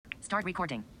Start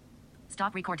recording.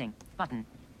 Stop recording. Button.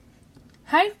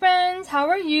 Hi friends, how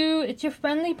are you? It's your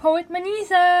friendly poet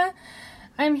Maniza.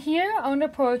 I'm here on the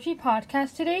Poetry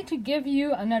Podcast today to give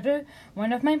you another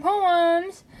one of my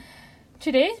poems.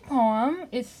 Today's poem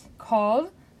is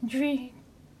called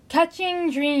Catching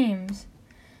Dreams.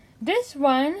 This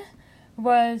one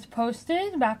was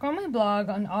posted back on my blog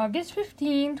on August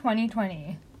 15,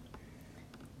 2020.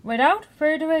 Without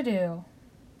further ado,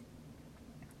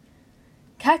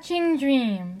 Catching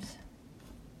Dreams.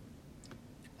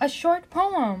 A short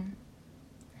poem.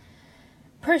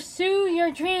 Pursue your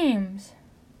dreams.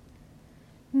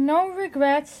 No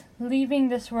regrets leaving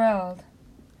this world.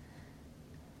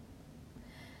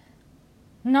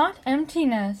 Not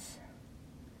emptiness.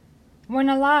 When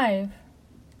alive,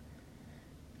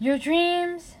 your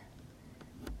dreams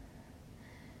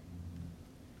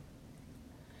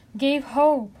gave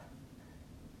hope.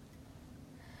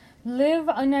 Live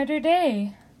another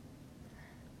day,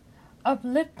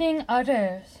 uplifting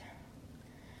others,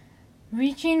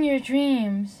 reaching your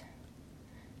dreams.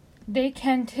 They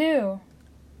can too.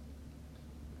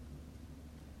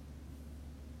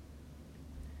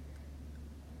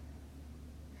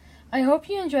 I hope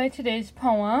you enjoyed today's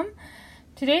poem.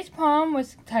 Today's poem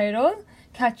was titled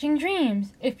Catching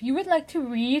Dreams. If you would like to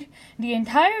read the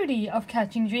entirety of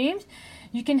Catching Dreams,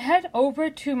 you can head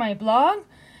over to my blog,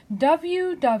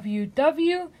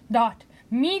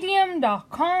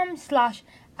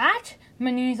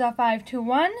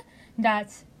 www.medium.com/@Maniza521.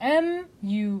 That's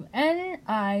MUNIZA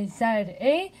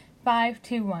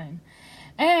 521.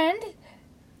 And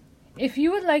if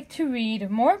you would like to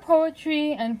read more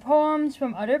poetry and poems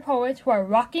from other poets who are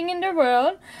rocking in the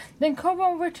world, then come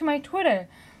over to my Twitter,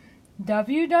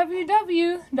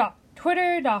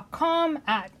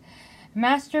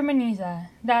 www.twitter.com/MasterManiza.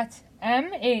 That's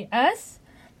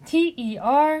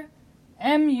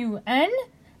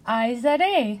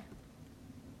MasterMuniza.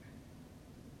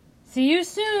 See you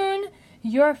soon,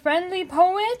 your friendly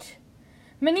poet,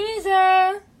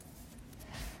 Maniza.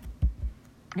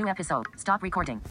 New episode. Stop recording.